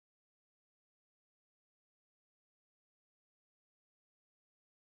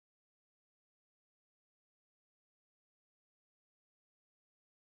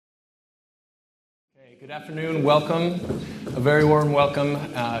Hey, good afternoon. Welcome, a very warm welcome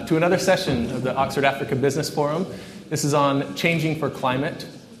to another session of the Oxford Africa Business Forum. This is on changing for climate,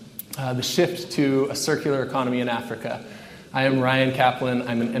 the shift to a circular economy in Africa. I am Ryan Kaplan.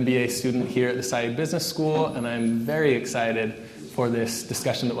 I'm an MBA student here at the Saïd Business School, and I'm very excited for this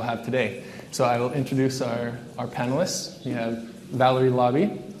discussion that we'll have today. So I will introduce our panelists. We have Valerie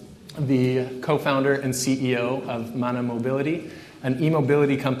Lobby, the co-founder and CEO of Mana Mobility, an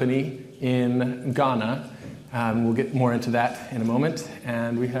e-mobility company in Ghana. We'll get more into that in a moment.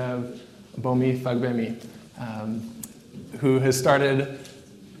 And we have Bomi Fagbemi, who has started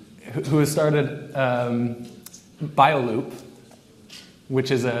BioLoop, which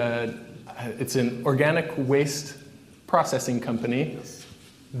is it's an organic waste processing company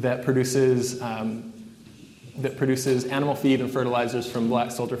that produces animal feed and fertilizers from black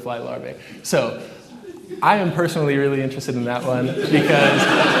soldier fly larvae. So I am personally really interested in that one because,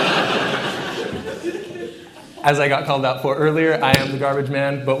 as I got called out for earlier, I am the garbage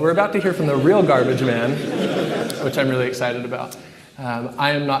man, but we're about to hear from the real garbage man, which I'm really excited about.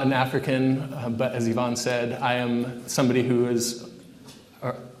 I am not an African, but as Yvonne said, I am somebody who is,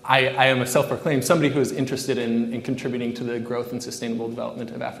 I am a self-proclaimed somebody who is interested in contributing to the growth and sustainable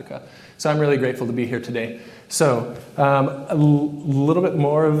development of Africa. So I'm really grateful to be here today. So a little bit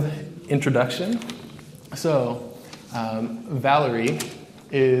more of introduction. So Valerie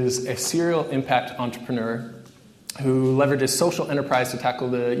is a serial impact entrepreneur who leverages social enterprise to tackle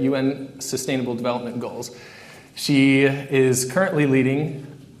the UN Sustainable Development Goals. She is currently leading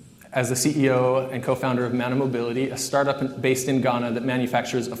as the CEO and co-founder of Mana Mobility, a startup based in Ghana that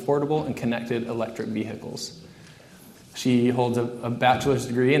manufactures affordable and connected electric vehicles. She holds a bachelor's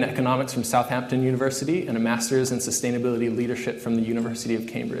degree in economics from Southampton University and a master's in sustainability leadership from the University of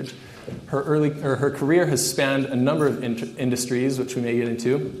Cambridge. Her career has spanned a number of industries, which we may get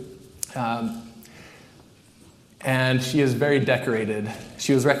into. And she is very decorated.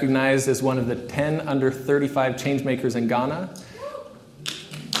 She was recognized as one of the 10 under 35 changemakers in Ghana.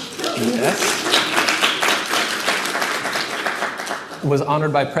 Yes. Was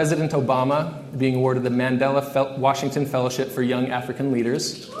honored by President Obama, being awarded the Mandela Washington Fellowship for Young African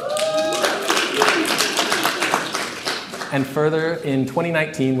Leaders. And further, in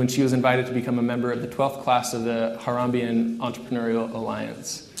 2019, when she was invited to become a member of the 12th class of the Harambean Entrepreneurial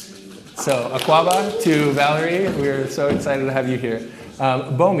Alliance. So, Akwaba to Valerie, we're so excited to have you here.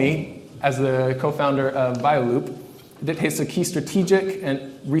 Bomi, as the co-founder of BioLoop, dictates the key strategic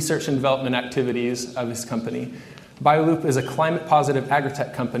and research and development activities of his company. BioLoop is a climate-positive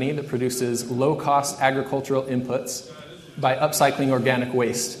agritech company that produces low-cost agricultural inputs by upcycling organic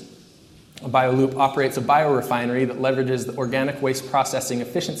waste. BioLoop operates a biorefinery that leverages the organic waste processing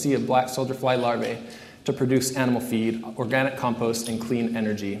efficiency of black soldier fly larvae to produce animal feed, organic compost, and clean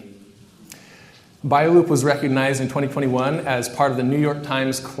energy. BioLoop was recognized in 2021 as part of the New York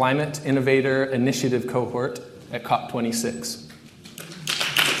Times Climate Innovator Initiative cohort at COP26.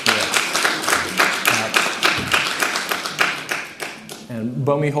 And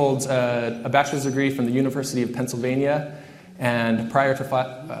Bomi holds a bachelor's degree from the University of Pennsylvania, and prior to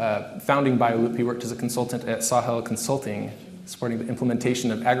founding BioLoop, he worked as a consultant at Sahel Consulting, supporting the implementation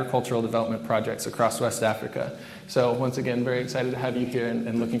of agricultural development projects across West Africa. So once again, very excited to have you here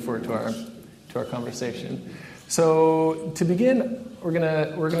and looking forward to our conversation. So to begin, we're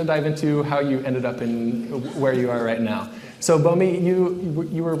gonna dive into how you ended up in where you are right now. So Bomi,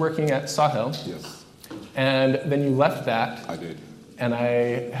 you were working at Sahel. Yes. And then you left that. I did.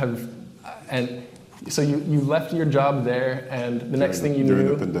 So you left your job there, and the next thing you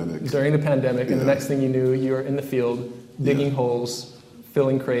knew... During the pandemic, and the next thing you knew, you were in the field, digging holes,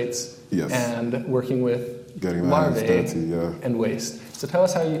 filling crates, and working with larvae and waste. So tell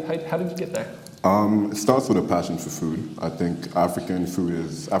us how did you get there? It starts with a passion for food. I think African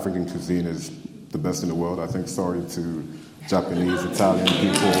cuisine is the best in the world. I think, sorry to Japanese, Italian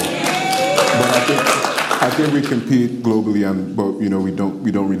people, but I think we compete globally, but we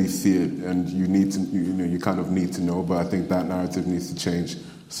don't really see it, and you kind of need to know. But I think that narrative needs to change.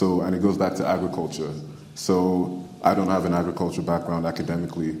 So, and it goes back to agriculture. So I don't have an agriculture background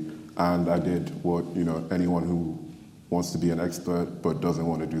academically, and I did what anyone who wants to be an expert but doesn't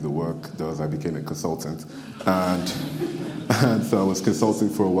want to do the work does. I became a consultant, and so I was consulting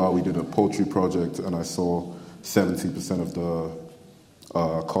for a while. We did a poultry project, and I saw 70% of the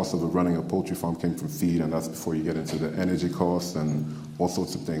cost of running a poultry farm came from feed, and that's before you get into the energy costs and all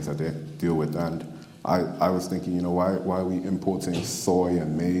sorts of things that they deal with. And I was thinking, why are we importing soy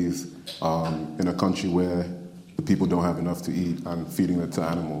and maize in a country where the people don't have enough to eat and feeding it to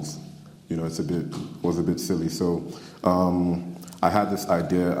animals? It was a bit silly. So I had this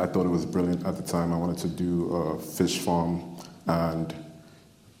idea. I thought it was brilliant at the time. I wanted to do a fish farm, and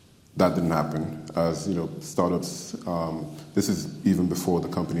that didn't happen. As you know, startups, this is even before the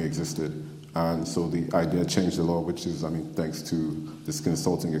company existed. And so the idea changed a lot, which is, thanks to this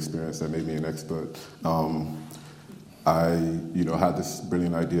consulting experience that made me an expert. I, had this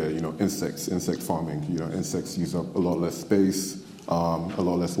brilliant idea, insect farming. Insects use up a lot less space, a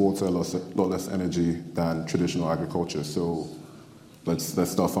lot less water, a lot less energy than traditional agriculture. So let's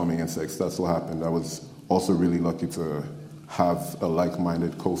start farming insects. That's what happened. I was also really lucky to have a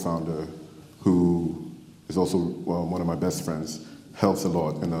like-minded co-founder who is also one of my best friends, helps a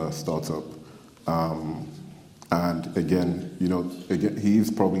lot in a startup. And again,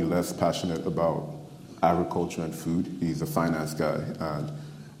 he's probably less passionate about agriculture and food. He's a finance guy, and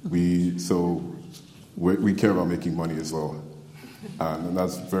we care about making money as well. And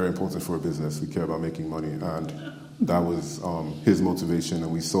that's very important for a business. We care about making money, and that was his motivation.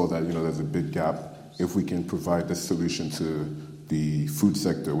 And we saw that there's a big gap. If we can provide this solution to the food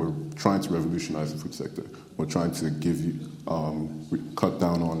sector, we're trying to revolutionize the food sector. We're trying to cut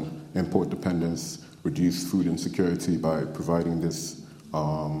down on import dependence, reduce food insecurity by providing this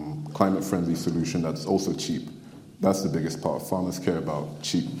climate-friendly solution that's also cheap. That's the biggest part. Farmers care about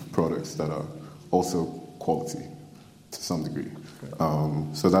cheap products that are also quality to some degree.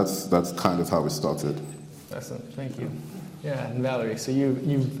 So that's kind of how it started. Excellent, thank you. Yeah, and Valerie, so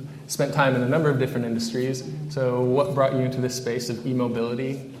you've spent time in a number of different industries. So what brought you into this space of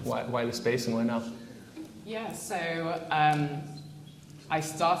e-mobility? Why the space and why now? Yeah, so I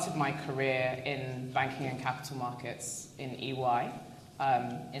started my career in banking and capital markets in EY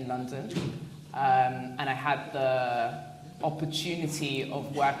in London. And I had the opportunity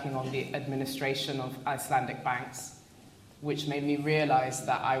of working on the administration of Icelandic banks, which made me realize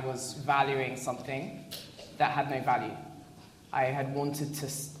that I was valuing something that had no value. I had wanted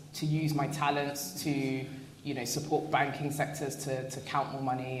to use my talents to, support banking sectors to count more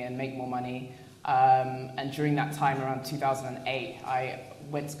money and make more money. And during that time, around 2008, I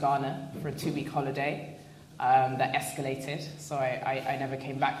went to Ghana for a 2-week holiday that escalated, so I never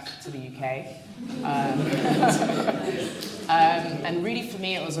came back to the UK. And really, for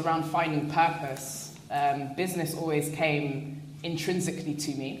me, it was around finding purpose. Business always came intrinsically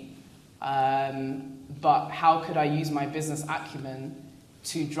to me. But how could I use my business acumen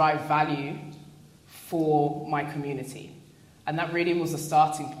to drive value for my community? And that really was the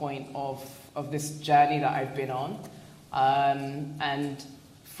starting point of this journey that I've been on. And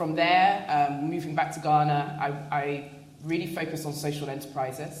from there, moving back to Ghana, I really focused on social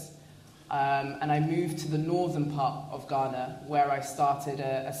enterprises. And I moved to the northern part of Ghana, where I started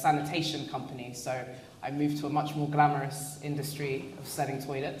a sanitation company. So I moved to a much more glamorous industry of selling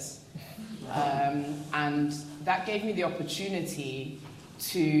toilets. And that gave me the opportunity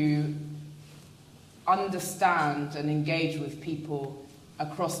to understand and engage with people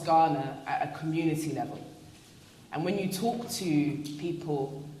across Ghana at a community level. And when you talk to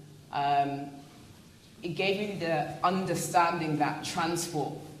people, it gave me the understanding that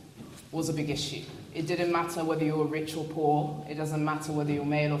transport was a big issue. It didn't matter whether you were rich or poor. It doesn't matter whether you're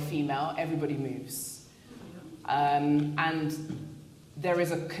male or female. Everybody moves. And there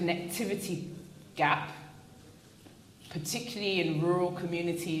is a connectivity gap, particularly in rural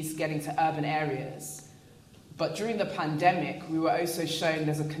communities getting to urban areas. But during the pandemic, we were also shown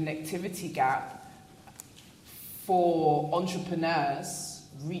there's a connectivity gap for entrepreneurs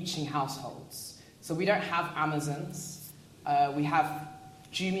reaching households. So we don't have Amazons, we have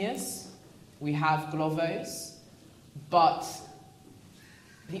Jumias, we have Glovos, but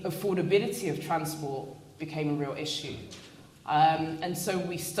the affordability of transport became a real issue. And so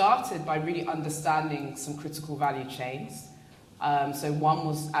we started by really understanding some critical value chains. So one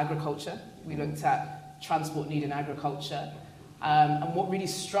was agriculture. We looked at transport need in agriculture. And what really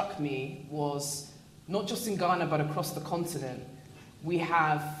struck me was, not just in Ghana, but across the continent, we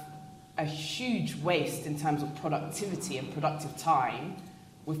have a huge waste in terms of productivity and productive time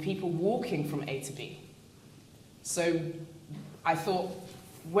with people walking from A to B. So I thought,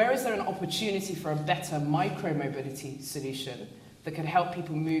 where is there an opportunity for a better micro-mobility solution that can help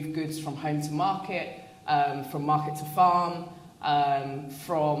people move goods from home to market, from market to farm,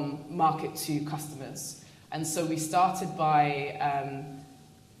 from market to customers? And so we started by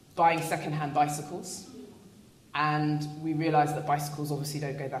buying second-hand bicycles, and we realized that bicycles obviously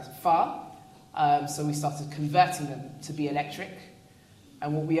don't go that far, so we started converting them to be electric.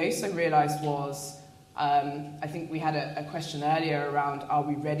 And what we also realized was, I think we had a question earlier around, are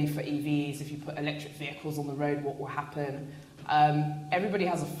we ready for EVs? If you put electric vehicles on the road, what will happen? Everybody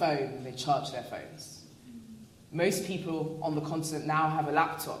has a phone and they charge their phones. Most people on the continent now have a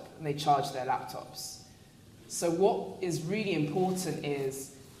laptop and they charge their laptops. So what is really important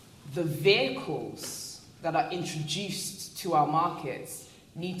is the vehicles that are introduced to our markets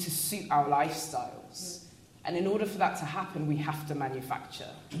need to suit our lifestyles. And in order for that to happen, we have to manufacture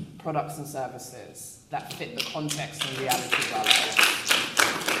products and services that fit the context and reality of our lives.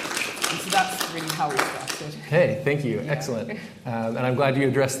 And so that's really how we started. Hey, thank you. Yeah. Excellent. And I'm glad you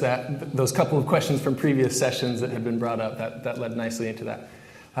addressed those couple of questions from previous sessions that had been brought up. That led nicely into that.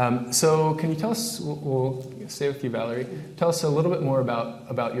 So can you tell us, we'll stay with you, Valerie, tell us a little bit more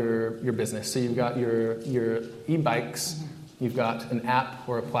about your business. So you've got your e-bikes, mm-hmm. You've got an app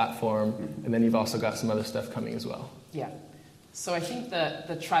or a platform, and then you've also got some other stuff coming as well. Yeah. So I think that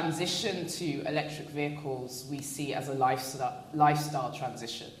the transition to electric vehicles we see as a lifestyle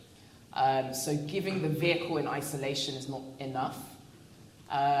transition. So giving the vehicle in isolation is not enough.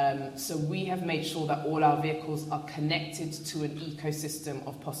 So we have made sure that all our vehicles are connected to an ecosystem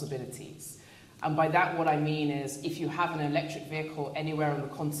of possibilities. And by that, what I mean is if you have an electric vehicle anywhere on the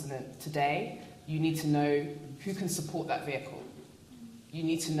continent today, you need to know who can support that vehicle. You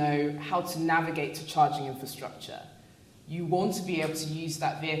need to know how to navigate to charging infrastructure. You want to be able to use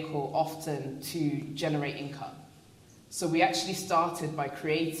that vehicle often to generate income. So we actually started by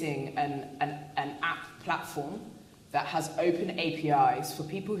creating an app platform that has open APIs for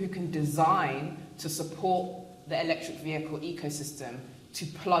people who can design to support the electric vehicle ecosystem to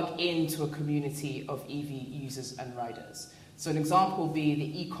plug into a community of EV users and riders. So an example would be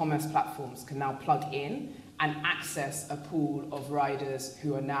the e-commerce platforms can now plug in and access a pool of riders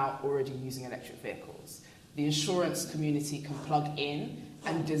who are now already using electric vehicles. The insurance community can plug in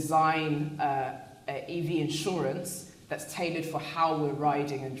and design EV insurance that's tailored for how we're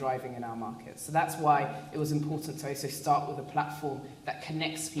riding and driving in our market. So that's why it was important to also start with a platform that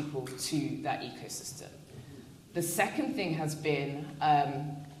connects people to that ecosystem. The second thing has been,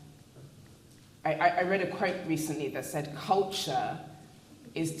 I read a quote recently that said, culture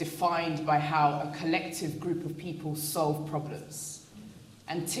is defined by how a collective group of people solve problems.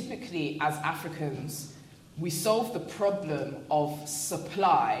 And typically, as Africans, we solve the problem of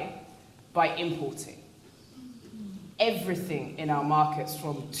supply by importing. Everything in our markets,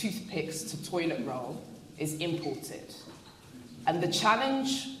 from toothpicks to toilet roll, is imported. And the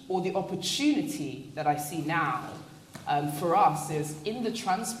challenge or the opportunity that I see now for us is in the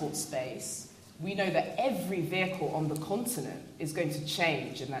transport space, we know that every vehicle on the continent is going to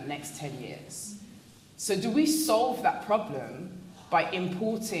change in that next 10 years. So do we solve that problem by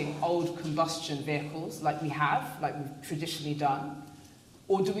importing old combustion vehicles like we've traditionally done?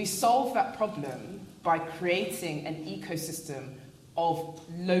 Or do we solve that problem by creating an ecosystem of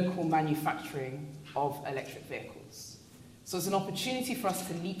local manufacturing of electric vehicles? So it's an opportunity for us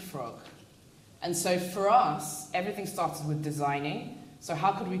to leapfrog. And so for us, everything started with designing. So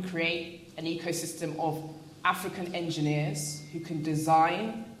how could we create an ecosystem of African engineers who can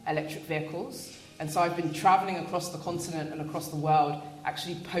design electric vehicles? And so I've been traveling across the continent and across the world,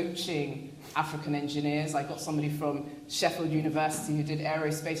 actually poaching African engineers. I got somebody from Sheffield University who did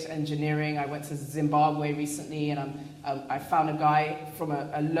aerospace engineering. I went to Zimbabwe recently, and I found a guy from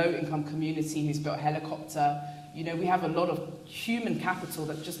a low-income community who's built a helicopter. You know, we have a lot of human capital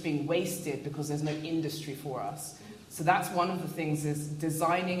that's just being wasted because there's no industry for us. So that's one of the things, is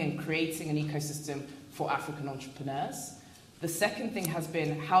designing and creating an ecosystem for African entrepreneurs. The second thing has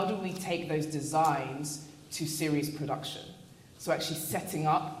been, how do we take those designs to series production? So actually setting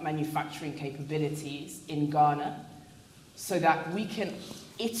up manufacturing capabilities in Ghana so that we can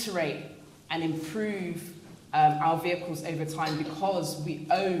iterate and improve our vehicles over time because we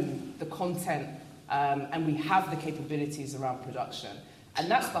own the content and we have the capabilities around production.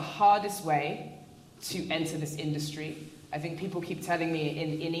 And that's the hardest way to enter this industry. I think people keep telling me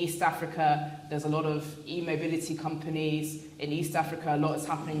in East Africa, there's a lot of e-mobility companies. In East Africa, a lot is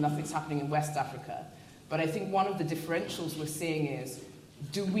happening, nothing's happening in West Africa. But I think one of the differentials we're seeing is,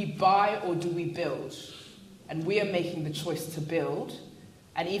 do we buy or do we build? And we are making the choice to build.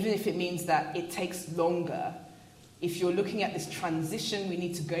 And even if it means that it takes longer, if you're looking at this transition we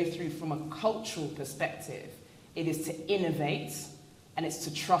need to go through from a cultural perspective, it is to innovate and it's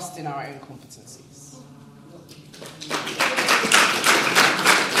to trust in our own competencies.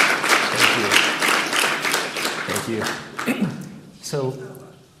 Thank you. So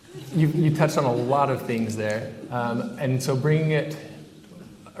you touched on a lot of things there. And so bringing it,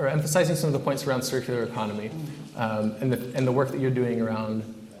 or emphasizing some of the points around circular economy and the work that you're doing around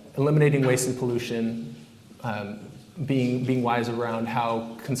eliminating waste and pollution, being wise around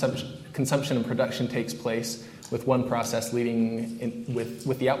how consumption and production takes place, with one process with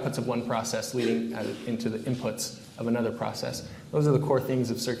the outputs of one process leading into the inputs of another process. Those are the core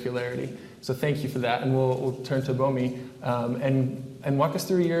things of circularity. So thank you for that, and we'll turn to Bomi and walk us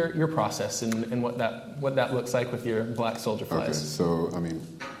through your process and what that looks like with your black soldier flies. Okay, so I mean,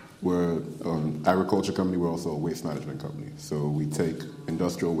 we're an agriculture company. We're also a waste management company. So we take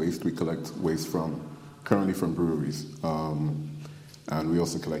industrial waste. We collect waste currently from breweries, and we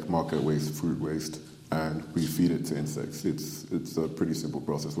also collect market waste, food waste, and we feed it to insects. It's a pretty simple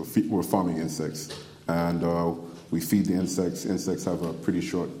process. We're farming insects, and we feed the insects. Insects have a pretty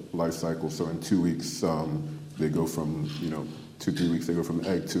short life cycle, so in 2 weeks, they go from 2-3 weeks. They go from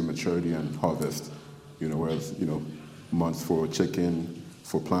egg to maturity and harvest. Whereas months for chicken,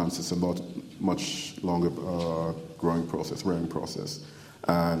 for plants, it's a much longer growing process, rearing process.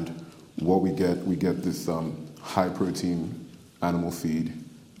 And what we get this high protein animal feed,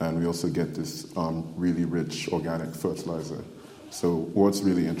 and we also get this really rich organic fertilizer. So what's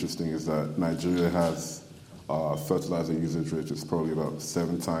really interesting is that Nigeria has fertilizer usage rate is probably about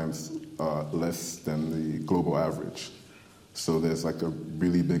 7 times less than the global average. So there's like a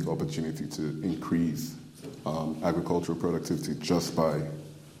really big opportunity to increase agricultural productivity just by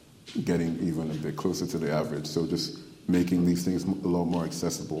getting even a bit closer to the average. So just making these things a lot more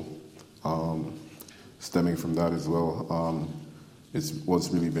accessible. Stemming from that as well, what's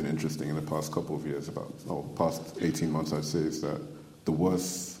really been interesting in the past couple of years, past 18 months I'd say, is that the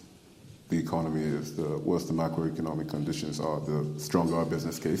worse the economy is, the worse the macroeconomic conditions are, the stronger our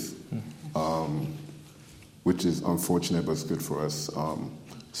business case, which is unfortunate but it's good for us.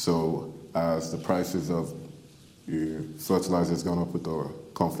 So as the prices of fertilizer has gone up with the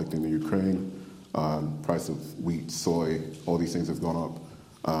conflict in the Ukraine, price of wheat, soy, all these things have gone up.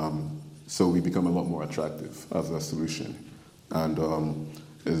 So we become a lot more attractive as a solution. And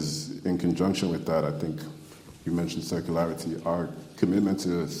is in conjunction with that, I think you mentioned circularity. Our commitment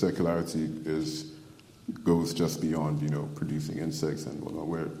to circularity goes just beyond, producing insects and whatnot,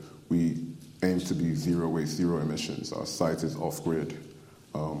 where we aim to be zero waste, zero emissions. Our site is off-grid.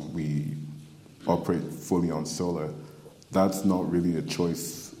 We operate fully on solar. That's not really a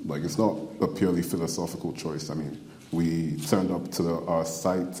choice. It's not a purely philosophical choice. I mean, we turned up to our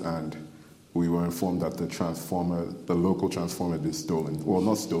site and we were informed that the local transformer is stolen. Well,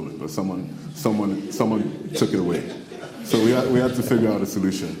 not stolen, but someone took it away. So we had to figure out a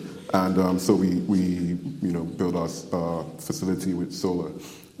solution. And so we built our facility with solar.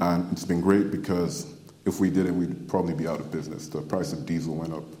 And it's been great because if we didn't, we'd probably be out of business. The price of diesel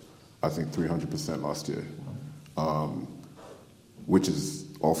went up, I think, 300% last year, which is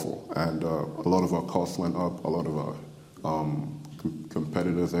awful. And a lot of our costs went up. A lot of our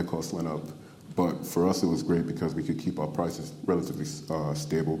competitors, their costs went up. But for us, it was great because we could keep our prices relatively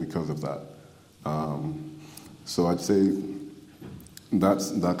stable because of that. So I'd say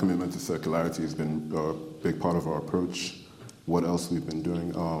that commitment to circularity has been a big part of our approach. What else we've been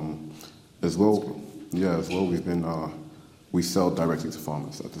doing as well? We've been we sell directly to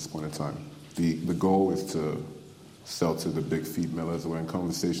farmers at this point in time. The goal is to sell to the big feed millers. We're in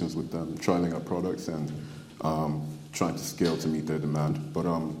conversations with them, trialing our products and trying to scale to meet their demand. But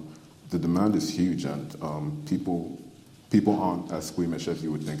the demand is huge, and people aren't as squeamish as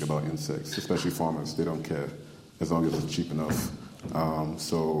you would think about insects, especially farmers. They don't care as long as it's cheap enough.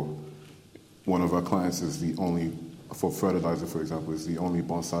 So one of our clients is the only, for fertilizer, for example, is the only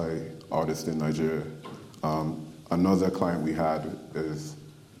bonsai artist in Nigeria. Another client we had is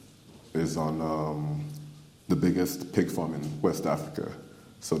on the biggest pig farm in West Africa.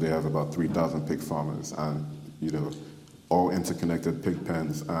 So they have about 3,000 pig farmers, and all interconnected pig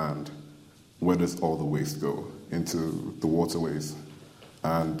pens. And where does all the waste go? Into the waterways.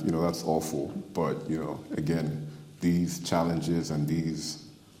 And that's awful. But again, these challenges and these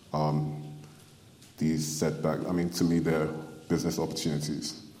setbacks, I mean, to me, they're business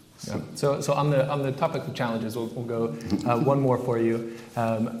opportunities. Yeah. So on the topic of challenges, we'll go one more for you.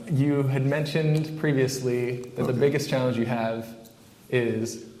 You had mentioned previously that the biggest challenge you have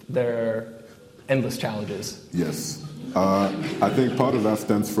is there are endless challenges. Yes. I think part of that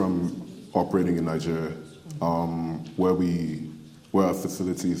stems from operating in Nigeria, where our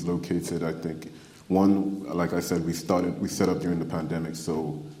facility is located. I think one, like I said, we set up during the pandemic,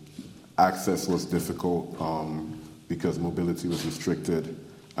 so access was difficult because mobility was restricted.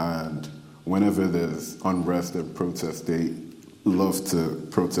 And whenever there's unrest and protest, they love to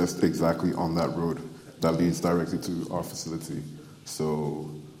protest exactly on that road that leads directly to our facility. So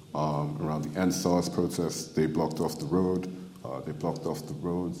around the NSARS protests, they blocked off the road. They blocked off the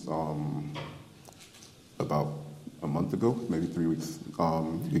roads about a month ago, maybe 3 weeks,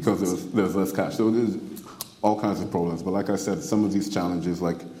 because there's less cash. So all kinds of problems. But like I said, some of these challenges,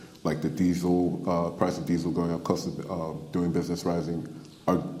 like the diesel, price of diesel going up, cost of doing business rising,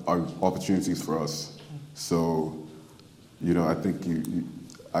 are opportunities for us. So, I think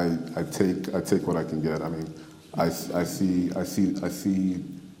I take what I can get. I mean, I see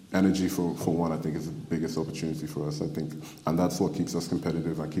energy for one. I think is the biggest opportunity for us. I think, and that's what keeps us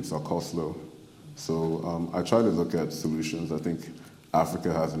competitive and keeps our costs low. So I try to look at solutions. I think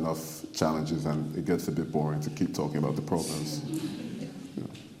Africa has enough challenges, and it gets a bit boring to keep talking about the problems.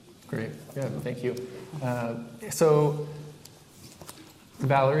 Great. Yeah, thank you. So,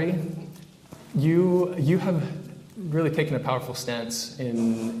 Valerie, you have really taken a powerful stance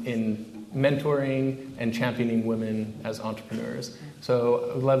in mentoring and championing women as entrepreneurs. So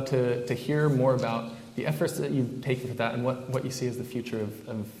I would love to hear more about the efforts that you've taken for that and what you see as the future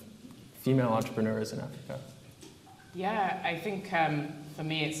of female entrepreneurs in Africa. Yeah, I think for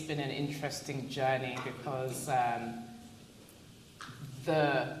me it's been an interesting journey because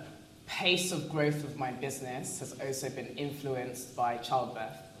the pace of growth of my business has also been influenced by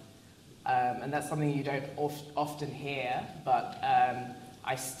childbirth. And that's something you don't often hear, but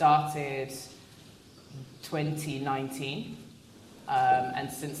I started 2019, and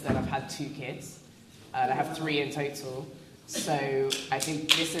since then I've had 2 kids. I have 3 in total. So I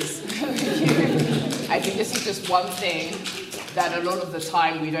think this is just one thing that a lot of the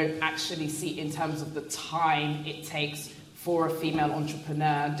time we don't actually see in terms of the time it takes for a female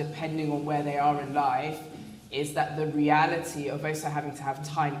entrepreneur, depending on where they are in life, is that the reality of also having to have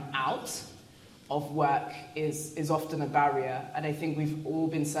time out of work is often a barrier. And I think we've all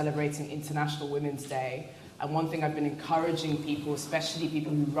been celebrating International Women's Day. And one thing I've been encouraging people, especially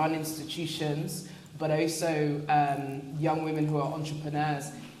people who run institutions, but also young women who are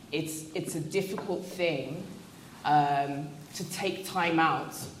entrepreneurs, it's a difficult thing to take time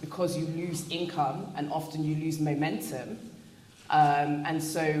out because you lose income and often you lose momentum. And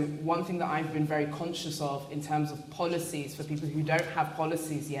so one thing that I've been very conscious of in terms of policies for people who don't have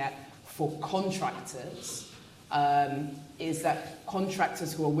policies yet for contractors is that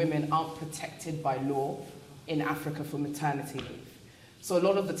contractors who are women aren't protected by law in Africa for maternity leave. So a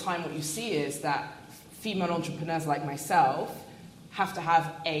lot of the time what you see is that female entrepreneurs like myself have to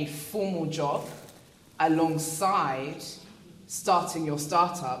have a formal job alongside starting your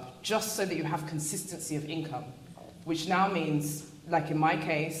startup just so that you have consistency of income, which now means, like in my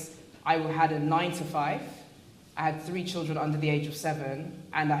case, I had a 9 to 5, I had 3 children under the age of 7,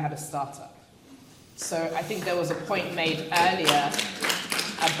 and I had a startup. So I think there was a point made earlier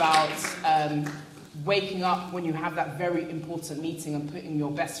about waking up when you have that very important meeting and putting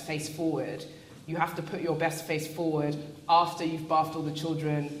your best face forward. You have to put your best face forward after you've bathed all the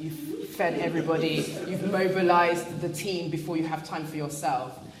children, you've fed everybody, you've mobilized the team before you have time for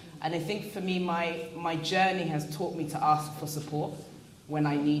yourself. And I think for me, my journey has taught me to ask for support when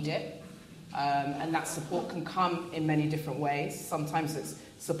I need it. And that support can come in many different ways. Sometimes it's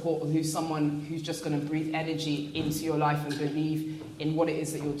support who's someone who's just going to breathe energy into your life and believe in what it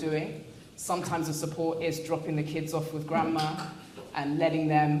is that you're doing. Sometimes the support is dropping the kids off with grandma and letting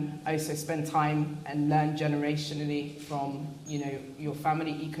them also spend time and learn generationally from, your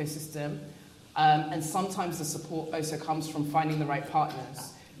family ecosystem. And sometimes the support also comes from finding the right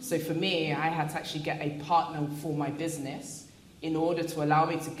partners. So for me, I had to actually get a partner for my business in order to allow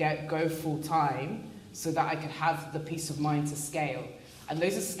me to go full time so that I could have the peace of mind to scale. And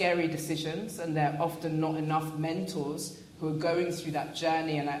those are scary decisions, and there are often not enough mentors who are going through that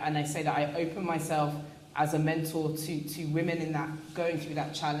journey. And I say that I open myself as a mentor to women in that going through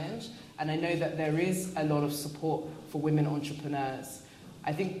that challenge. And I know that there is a lot of support for women entrepreneurs.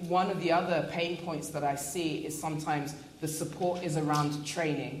 I think one of the other pain points that I see is sometimes the support is around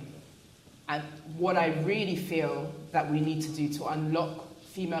training. And what I really feel that we need to do to unlock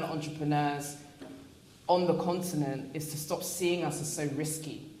female entrepreneurs on the continent is to stop seeing us as so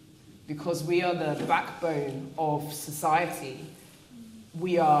risky, because we are the backbone of society.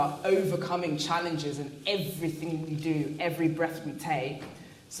 We are overcoming challenges in everything we do, every breath we take.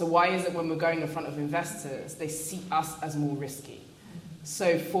 So why is it when we're going in front of investors, they see us as more risky?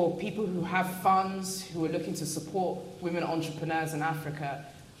 So for people who have funds, who are looking to support women entrepreneurs in Africa,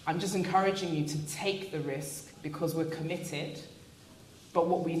 I'm just encouraging you to take the risk because we're committed. But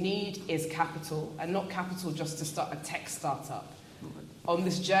what we need is capital, and not capital just to start a tech startup. On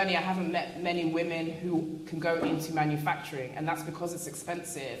this journey, I haven't met many women who can go into manufacturing, and that's because it's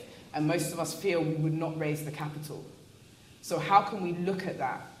expensive, and most of us feel we would not raise the capital. So how can we look at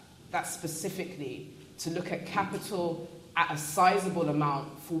that specifically, to look at capital at a sizable amount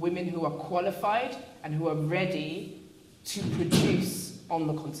for women who are qualified and who are ready to produce on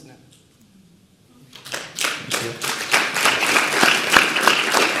the continent?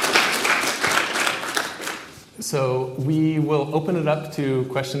 So we will open it up to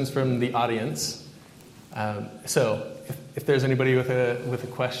questions from the audience. So if there's anybody with a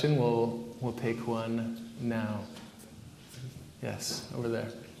question, we'll take one now. Yes, over there.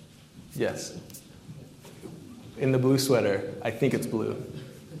 Yes. In the blue sweater. I think it's blue.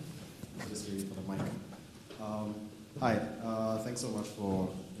 Just ready for the mic. Hi. Thanks so much for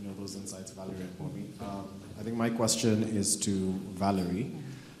those insights, Valerie and Bomi. I think my question is to Valerie,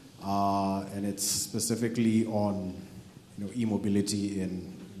 and it's specifically on e-mobility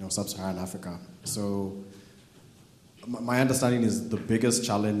in sub-Saharan Africa. So my understanding is the biggest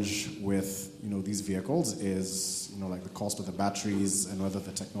challenge with these vehicles is like the cost of the batteries and whether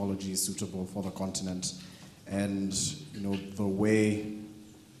the technology is suitable for the continent. And the way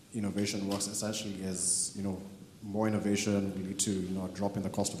innovation works essentially is more innovation will lead to a drop in the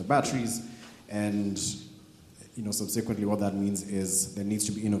cost of the batteries, and subsequently what that means is there needs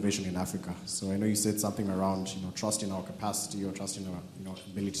to be innovation in Africa. So I know you said something around trust in our capacity or trust in our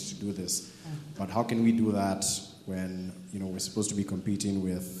ability to do this, but how can we do that when we're supposed to be competing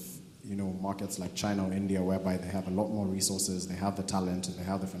with markets like China or India, whereby they have a lot more resources, they have the talent, and they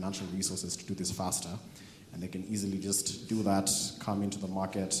have the financial resources to do this faster, and they can easily just do that, come into the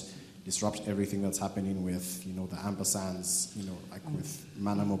market, disrupt everything that's happening with the ampersands, like with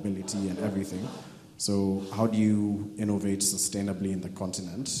manner mobility and everything. So how do you innovate sustainably in the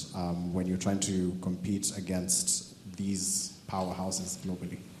continent when you're trying to compete against these powerhouses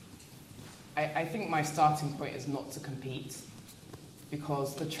globally? I think my starting point is not to compete,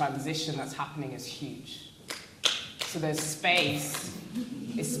 because the transition that's happening is huge. So there's space,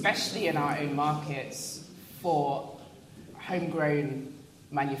 especially in our own markets, for homegrown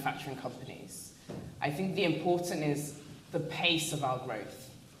manufacturing companies. I think the important is the pace of our growth.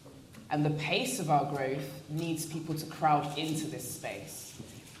 And the pace of our growth needs people to crowd into this space.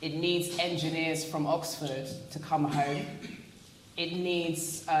 It needs engineers from Oxford to come home. It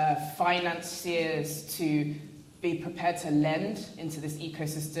needs financiers to be prepared to lend into this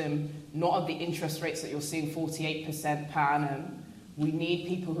ecosystem, not at the interest rates that you're seeing, 48% per annum. We need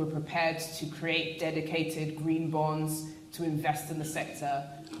people who are prepared to create dedicated green bonds, to invest in the sector.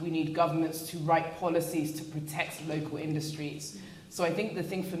 We need governments to write policies to protect local industries. So I think the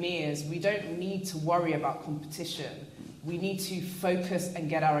thing for me is we don't need to worry about competition. We need to focus and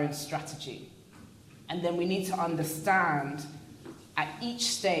get our own strategy. And then we need to understand at each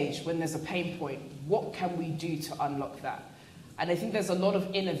stage when there's a pain point, what can we do to unlock that? And I think there's a lot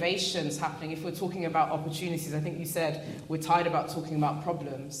of innovations happening. If we're talking about opportunities, I think you said we're tired about talking about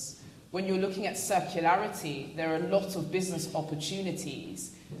problems. When you're looking at circularity, there are a lot of business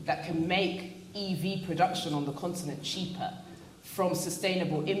opportunities that can make EV production on the continent cheaper. From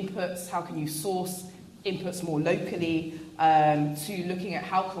sustainable inputs, how can you source inputs more locally, to looking at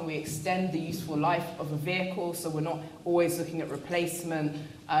how can we extend the useful life of a vehicle so we're not always looking at replacement,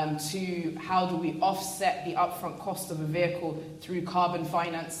 to how do we offset the upfront cost of a vehicle through carbon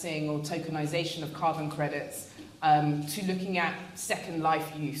financing or tokenization of carbon credits, to looking at second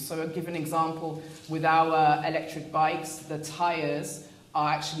life use. So I'll give an example with our electric bikes. The tires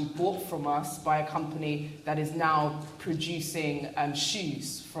are actually bought from us by a company that is now producing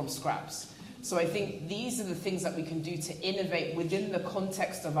shoes from scraps. So I think these are the things that we can do to innovate within the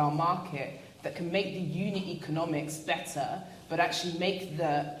context of our market that can make the unit economics better, but actually make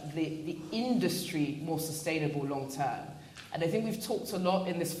the industry more sustainable long term. And I think we've talked a lot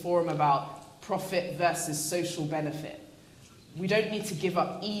in this forum about profit versus social benefit. We don't need to give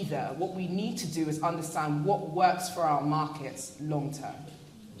up either. What we need to do is understand what works for our markets long term.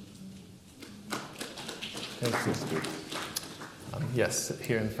 Thank you. Yes,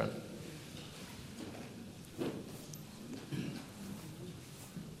 here in the front.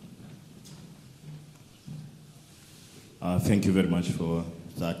 Thank you very much for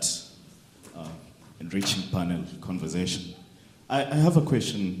that enriching panel conversation. I have a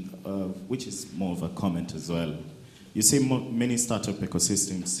question, which is more of a comment as well. You see many startup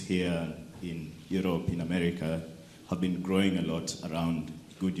ecosystems here in Europe, in America, have been growing a lot around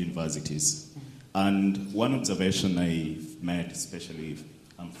good universities. And one observation I've made, especially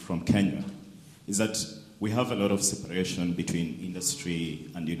from Kenya, is that we have a lot of separation between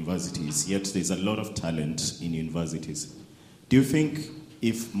industry and universities, yet there's a lot of talent in universities. Do you think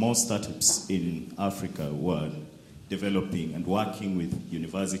if more startups in Africa were developing and working with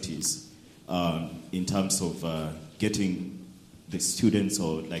universities in terms of getting the students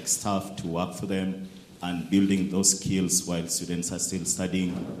or like staff to work for them and building those skills while students are still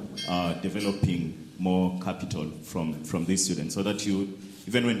studying, developing more capital from these students, so that if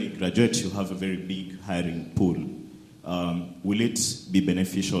even when they graduate, you have a very big hiring pool. Will it be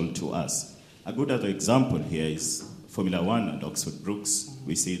beneficial to us? A good other example here is Formula One at Oxford Brookes.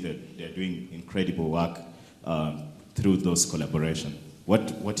 We see that they're doing incredible work through those collaborations.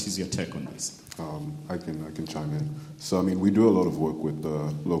 What is your take on this? I can chime in. So, I mean, we do a lot of work with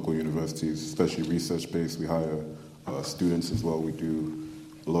local universities, especially research-based. We hire students as well. We do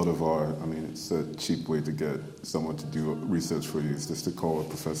a lot of it's a cheap way to get someone to do research for you. It's just to call a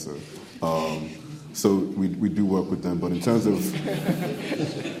professor. So we do work with them. But in terms of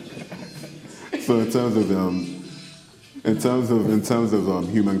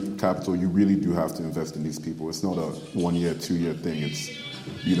human capital, you really do have to invest in these people. It's not a 1 year, 2 year thing. It's,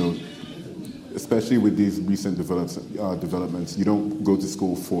 especially with these recent developments, you don't go to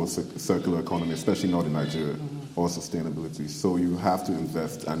school for circular economy, especially not in Nigeria, or sustainability. So you have to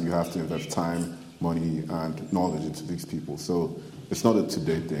invest, and you have to invest time, money, and knowledge into these people. So it's not a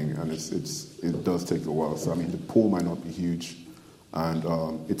today thing, and it does take a while. So, I mean, the pool might not be huge, and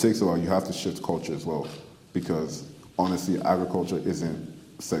it takes a while. You have to shift culture as well, because honestly, agriculture isn't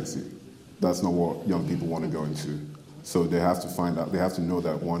sexy. That's not what young people want to go into. So they have to find out, they have to know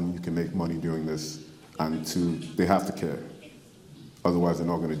that, one, you can make money doing this, and two, they have to care. Otherwise, they're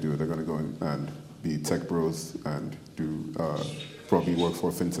not going to do it. They're going to go in and be tech bros and do probably work for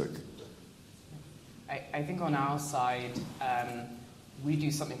a fintech. I think on our side, we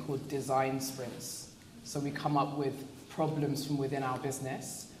do something called design sprints. So we come up with problems from within our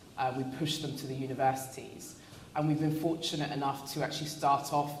business. We push them to the universities. And we've been fortunate enough to actually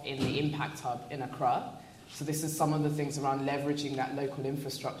start off in the Impact Hub in Accra. So this is some of the things around leveraging that local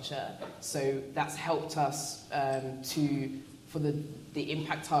infrastructure. So that's helped us for the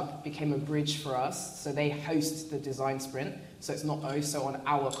Impact Hub became a bridge for us. So they host the design sprint. So it's not also on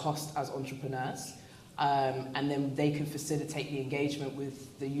our cost as entrepreneurs. And then they can facilitate the engagement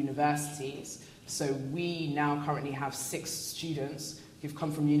with the universities. So we now currently have 6 students who've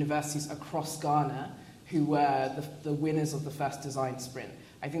come from universities across Ghana who were the winners of the first design sprint.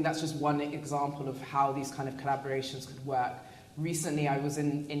 I think that's just one example of how these kind of collaborations could work. Recently, I was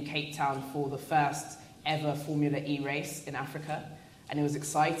in Cape Town for the first ever Formula E race in Africa, and it was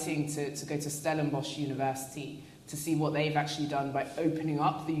exciting to go to Stellenbosch University to see what they've actually done by opening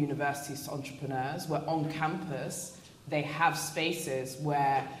up the universities to entrepreneurs, where on campus they have spaces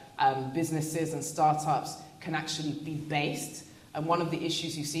where businesses and startups can actually be based. And one of the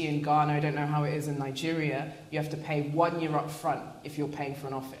issues you see in Ghana, I don't know how it is in Nigeria, you have to pay 1 year up front if you're paying for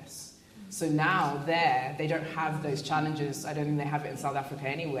an office. So now they don't have those challenges. I don't think they have it in South Africa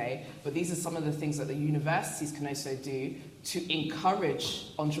anyway, but these are some of the things that the universities can also do to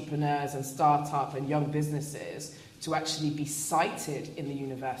encourage entrepreneurs and startup and young businesses to actually be cited in the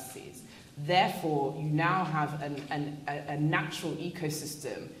universities. Therefore, you now have a natural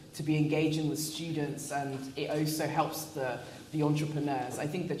ecosystem to be engaging with students, and it also helps the entrepreneurs. I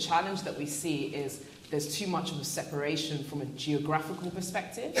think the challenge that we see is there's too much of a separation from a geographical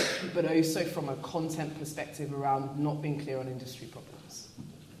perspective, but also from a content perspective around not being clear on industry problems.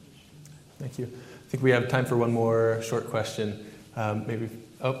 Thank you. I think we have time for one more short question.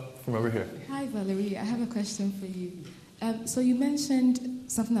 From over here. Hi, Valerie. I have a question for you. So you mentioned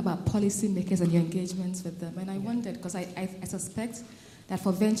something about policymakers and your engagements with them, and I wondered, because I suspect that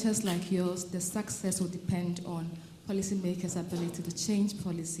for ventures like yours, the success will depend on policymakers' ability to change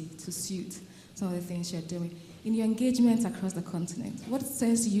policy to suit some of the things you're doing. In your engagements across the continent, what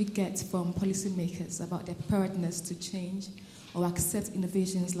sense do you get from policymakers about their preparedness to change or accept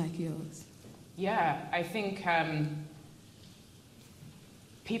innovations like yours? Yeah, I think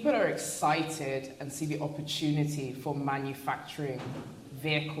people are excited and see the opportunity for manufacturing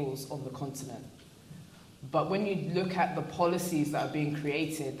vehicles on the continent. But when you look at the policies that are being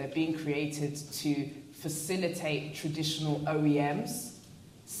created, they're being created to facilitate traditional OEMs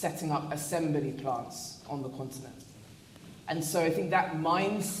setting up assembly plants on the continent. And so I think that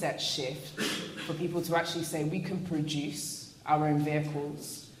mindset shift for people to actually say we can produce our own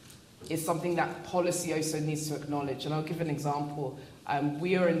vehicles is something that policy also needs to acknowledge. And I'll give an example.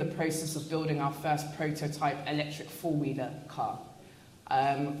 We are in the process of building our first prototype electric four-wheeler car.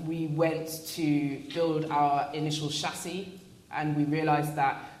 We went to build our initial chassis, and we realized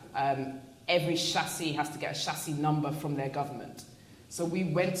that every chassis has to get a chassis number from their government. So we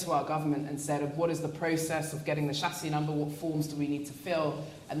went to our government and said, what is the process of getting the chassis number? What forms do we need to fill?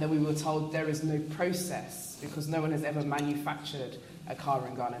 And then we were told there is no process because no one has ever manufactured a car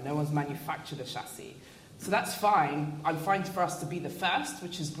in Ghana. No one's manufactured a chassis. So that's fine. I'm fine for us to be the first,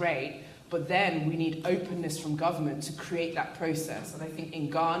 which is great. But then we need openness from government to create that process. And I think in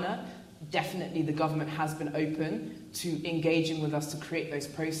Ghana, definitely the government has been open to engaging with us to create those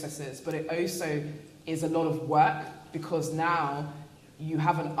processes, but it also is a lot of work because now you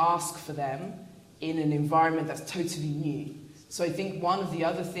have an ask for them in an environment that's totally new. So I think one of the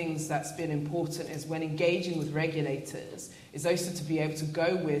other things that's been important is when engaging with regulators is also to be able to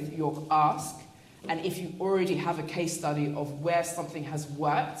go with your ask, and if you already have a case study of where something has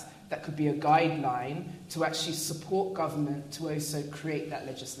worked, that could be a guideline to actually support government to also create that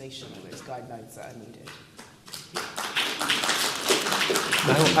legislation or those guidelines that are needed.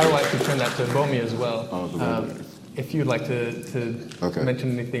 I would like to turn that to Bomi as well. If you'd like to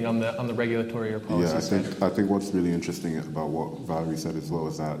mention anything on the regulatory or policy side. I think what's really interesting about what Valerie said as well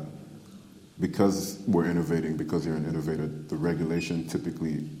is that because we're innovating, because you're an innovator, the regulation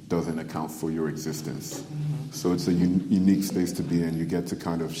typically doesn't account for your existence. Mm-hmm. So it's a unique space to be in. You get to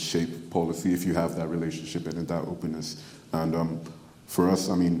kind of shape policy if you have that relationship and that openness. And for us,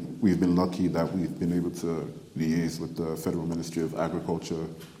 I mean, we've been lucky that we've been able to liaise with the Federal Ministry of Agriculture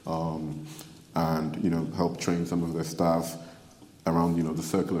and, you know, help train some of their staff around, you know, the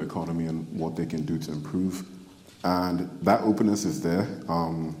circular economy and what they can do to improve. And that openness is there.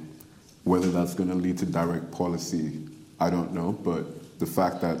 Whether that's going to lead to direct policy, I don't know. But the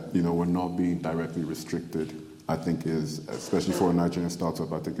fact that, you know, we're not being directly restricted, I think is, especially for a Nigerian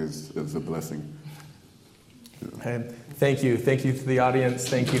startup, I think is a blessing. Yeah. Thank you. Thank you to the audience.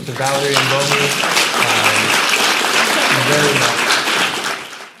 Thank you to Valerie and Bomi.